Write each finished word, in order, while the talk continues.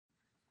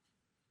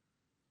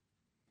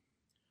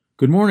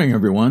Good morning,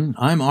 everyone.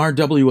 I'm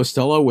R.W.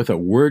 Estella with a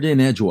word in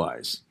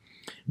Edgewise.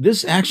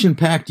 This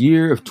action-packed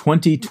year of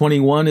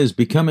 2021 is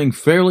becoming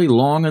fairly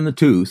long in the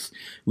tooth,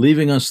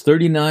 leaving us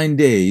 39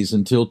 days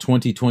until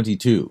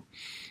 2022.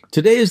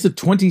 Today is the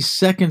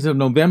 22nd of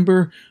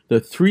November,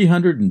 the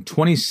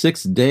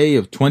 326th day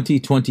of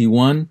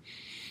 2021.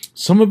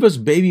 Some of us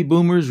baby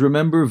boomers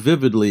remember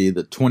vividly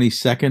the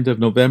 22nd of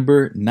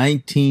November,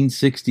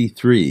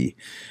 1963,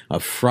 a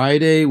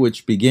Friday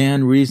which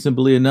began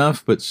reasonably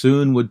enough but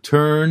soon would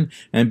turn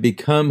and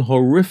become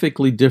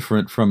horrifically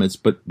different from its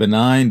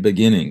benign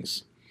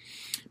beginnings.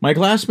 My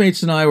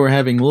classmates and I were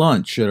having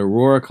lunch at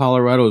Aurora,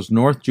 Colorado's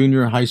North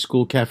Junior High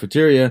School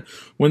cafeteria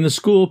when the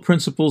school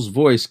principal's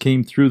voice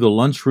came through the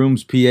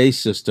lunchroom's PA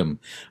system,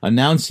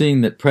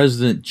 announcing that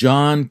President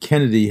John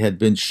Kennedy had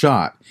been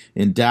shot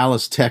in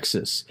Dallas,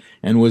 Texas,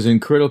 and was in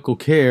critical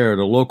care at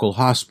a local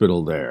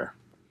hospital there.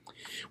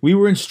 We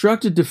were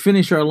instructed to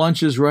finish our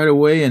lunches right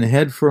away and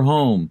head for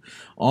home.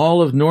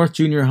 All of North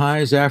Junior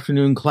High's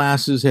afternoon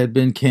classes had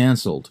been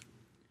canceled.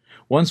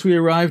 Once we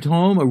arrived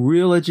home, a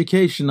real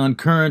education on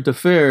current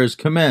affairs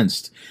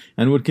commenced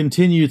and would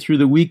continue through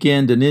the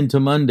weekend and into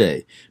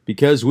Monday,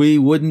 because we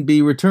wouldn't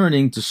be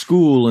returning to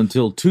school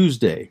until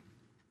Tuesday.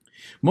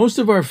 Most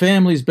of our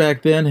families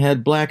back then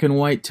had black and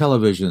white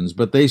televisions,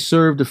 but they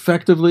served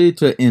effectively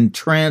to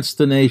entrance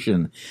the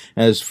nation,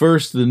 as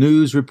first the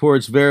news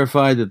reports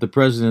verified that the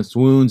president's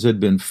wounds had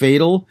been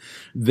fatal,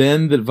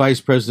 then that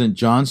Vice President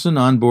Johnson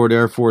on board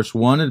Air Force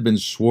One had been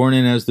sworn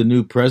in as the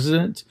new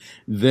president,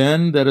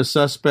 then that a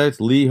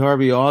suspect, Lee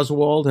Harvey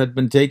Oswald, had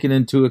been taken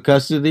into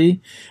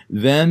custody,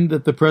 then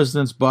that the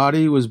president's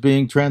body was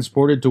being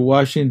transported to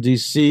Washington,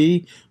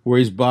 D.C., where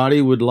his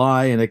body would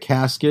lie in a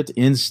casket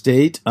in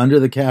state under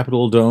the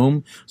Capitol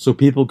Dome so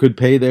people could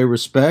pay their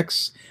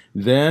respects,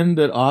 then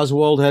that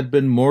Oswald had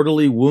been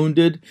mortally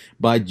wounded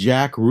by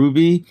Jack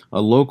Ruby,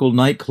 a local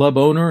nightclub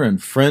owner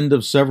and friend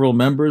of several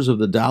members of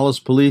the Dallas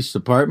Police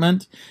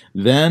Department.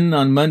 Then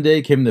on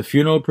Monday came the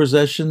funeral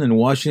procession in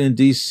Washington,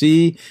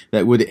 D.C.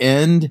 that would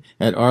end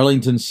at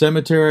Arlington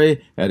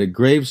Cemetery at a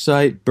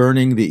gravesite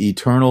burning the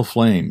eternal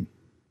flame.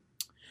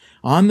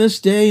 On this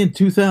day in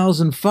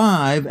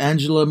 2005,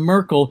 Angela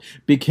Merkel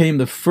became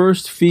the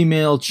first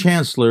female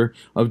chancellor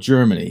of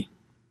Germany.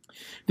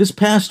 This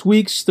past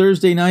week's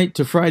Thursday night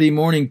to Friday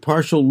morning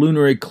partial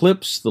lunar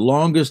eclipse, the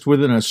longest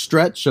within a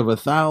stretch of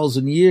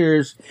 1,000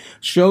 years,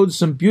 showed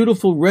some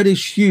beautiful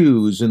reddish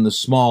hues in the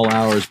small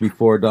hours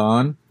before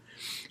dawn.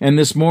 And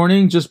this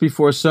morning, just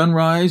before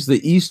sunrise,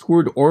 the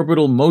eastward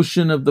orbital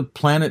motion of the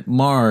planet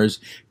Mars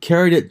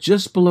carried it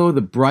just below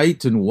the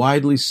bright and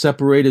widely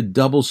separated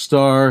double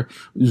star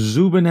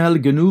Zubin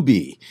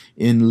el-Ganubi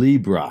in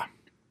Libra.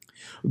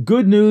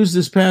 Good news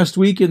this past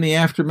week in the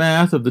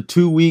aftermath of the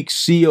 2-week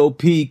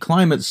COP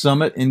climate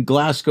summit in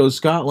Glasgow,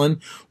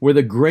 Scotland, where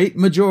the great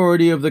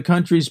majority of the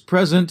countries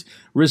present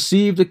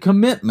received a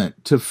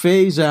commitment to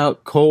phase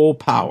out coal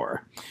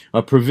power,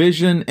 a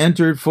provision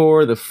entered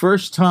for the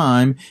first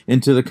time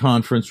into the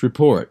conference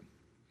report.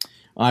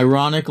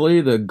 Ironically,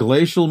 the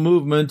glacial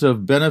movement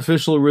of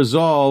beneficial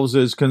resolves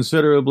is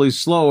considerably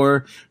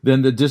slower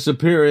than the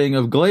disappearing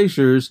of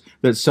glaciers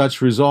that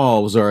such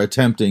resolves are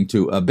attempting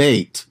to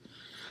abate.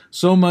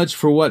 So much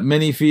for what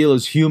many feel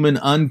is human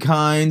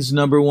unkind's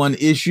number one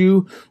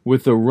issue,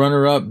 with the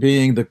runner-up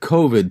being the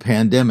COVID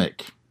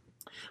pandemic.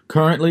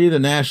 Currently, the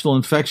national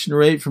infection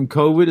rate from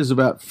COVID is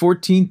about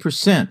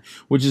 14%,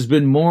 which has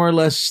been more or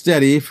less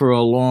steady for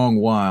a long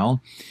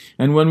while.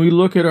 And when we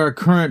look at our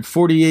current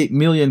 48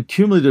 million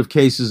cumulative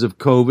cases of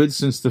COVID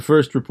since the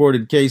first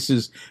reported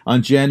cases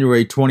on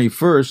January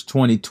 21st,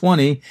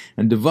 2020,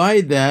 and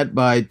divide that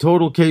by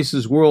total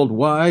cases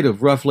worldwide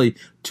of roughly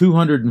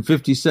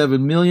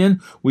 257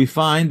 million, we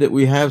find that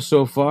we have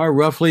so far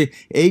roughly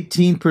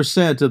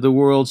 18% of the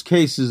world's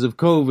cases of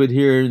COVID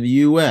here in the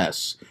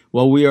U.S.,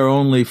 while we are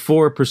only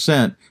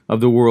 4% of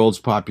the world's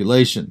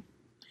population.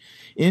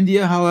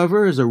 India,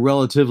 however, is a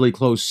relatively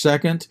close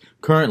second,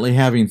 currently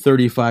having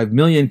 35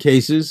 million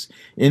cases.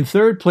 In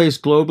third place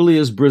globally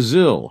is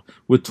Brazil,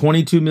 with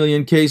 22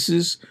 million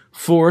cases.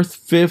 Fourth,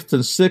 fifth,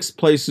 and sixth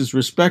places,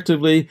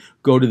 respectively,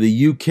 go to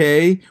the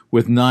UK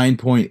with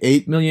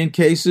 9.8 million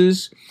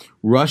cases,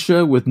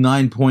 Russia with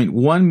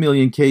 9.1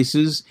 million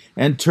cases,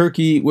 and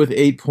Turkey with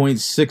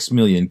 8.6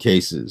 million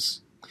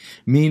cases.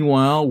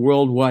 Meanwhile,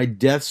 worldwide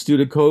deaths due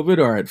to COVID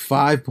are at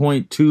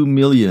 5.2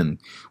 million,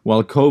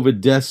 while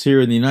COVID deaths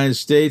here in the United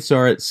States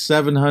are at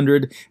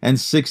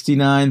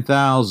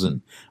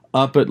 769,000,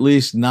 up at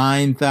least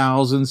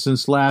 9,000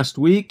 since last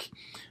week.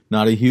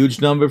 Not a huge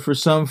number for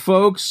some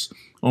folks.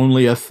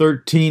 Only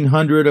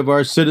 1,300 of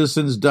our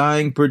citizens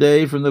dying per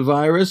day from the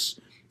virus.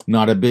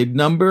 Not a big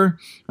number,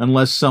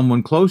 unless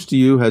someone close to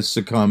you has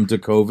succumbed to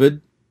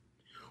COVID.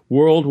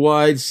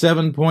 Worldwide,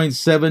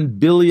 7.7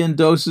 billion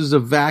doses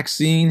of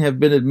vaccine have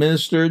been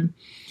administered.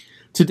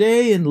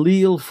 Today in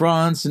Lille,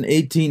 France in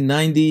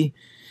 1890,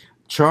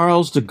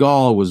 Charles de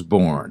Gaulle was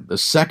born, the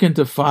second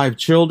of 5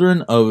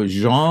 children of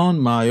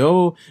Jean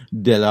Maillot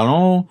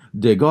Delaurent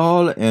de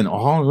Gaulle and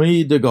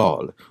Henri de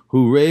Gaulle,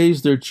 who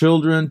raised their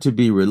children to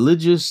be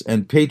religious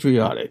and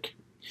patriotic.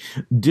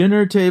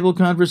 Dinner table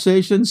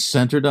conversations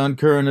centered on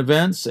current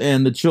events,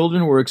 and the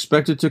children were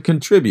expected to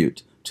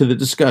contribute to the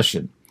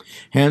discussion.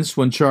 Hence,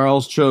 when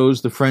Charles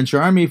chose the French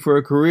army for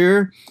a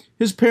career,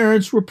 his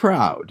parents were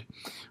proud.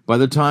 By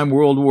the time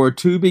World War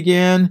II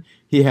began,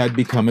 he had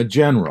become a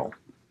general.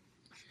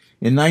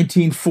 In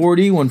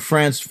 1940, when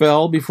France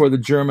fell before the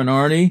German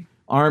army,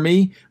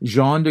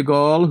 Jeanne de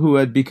Gaulle, who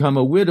had become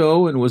a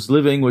widow and was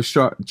living with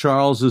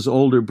Charles's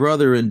older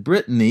brother in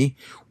Brittany,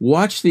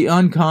 watched the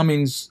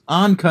oncoming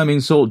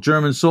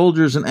German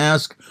soldiers and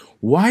asked,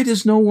 "Why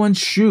does no one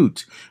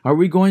shoot? Are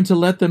we going to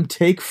let them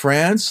take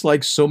France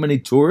like so many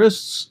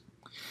tourists?"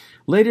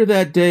 Later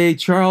that day,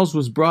 Charles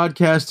was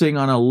broadcasting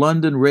on a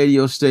London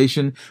radio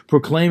station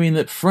proclaiming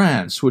that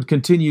France would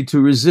continue to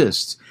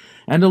resist,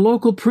 and a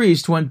local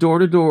priest went door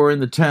to door in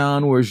the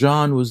town where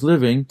Jeanne was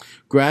living,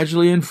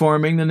 gradually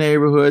informing the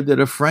neighborhood that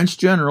a French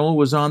general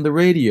was on the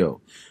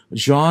radio.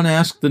 Jeanne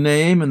asked the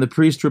name, and the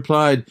priest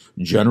replied,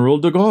 "General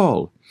de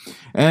Gaulle."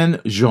 And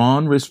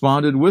Jeanne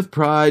responded with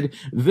pride,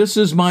 "This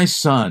is my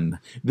son.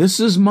 This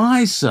is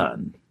my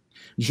son."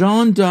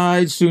 Jeanne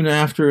died soon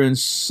after, and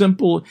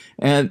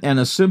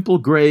a simple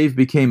grave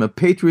became a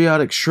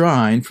patriotic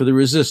shrine for the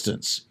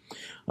resistance.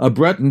 A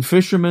Breton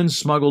fisherman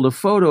smuggled a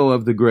photo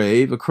of the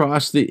grave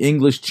across the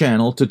English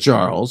Channel to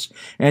Charles,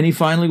 and he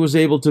finally was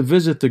able to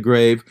visit the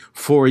grave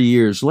 4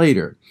 years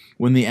later,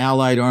 when the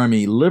Allied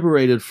army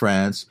liberated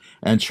France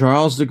and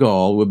Charles de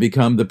Gaulle would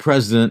become the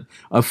president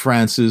of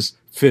France's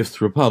Fifth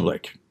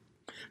Republic.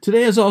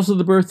 Today is also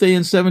the birthday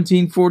in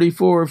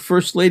 1744 of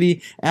First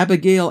Lady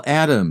Abigail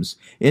Adams,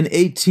 in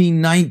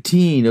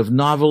 1819 of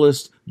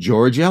novelist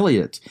George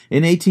Eliot,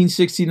 in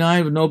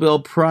 1869 of Nobel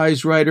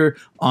Prize writer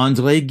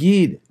André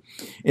Gide,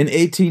 in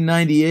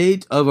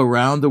 1898 of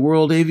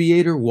around-the-world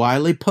aviator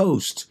Wiley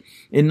Post,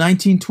 in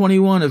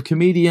 1921 of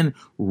comedian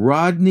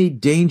Rodney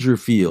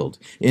Dangerfield,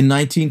 in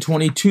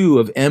 1922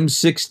 of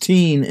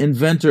M16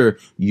 inventor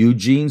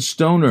Eugene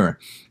Stoner,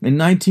 in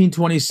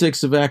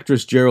 1926 of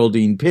actress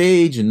Geraldine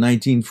Page, in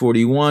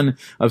 1941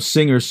 of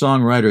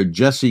singer-songwriter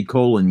Jessie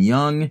Colin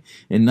Young,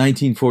 in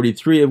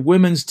 1943 of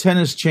women's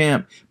tennis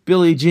champ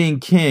Billie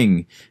Jean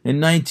King, in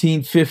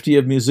 1950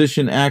 of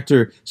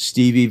musician-actor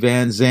Stevie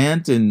Van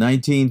Zandt, in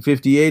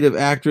 1958 of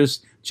actress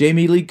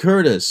Jamie Lee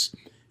Curtis,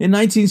 in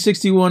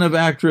 1961 of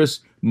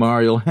actress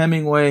Mariel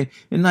Hemingway,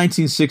 in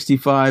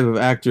 1965 of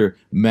actor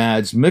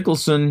Mads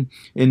Mikkelsen,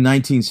 in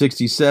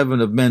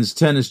 1967 of men's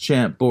tennis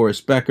champ Boris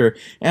Becker,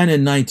 and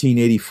in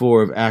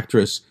 1984 of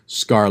actress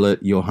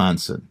Scarlett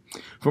Johansson.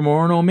 From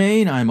Orono,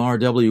 Maine, I'm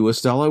R.W.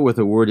 Estella with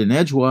a word in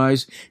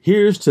Edgewise.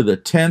 Here's to the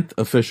 10th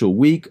official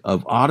week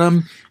of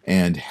autumn,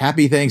 and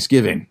happy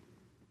Thanksgiving.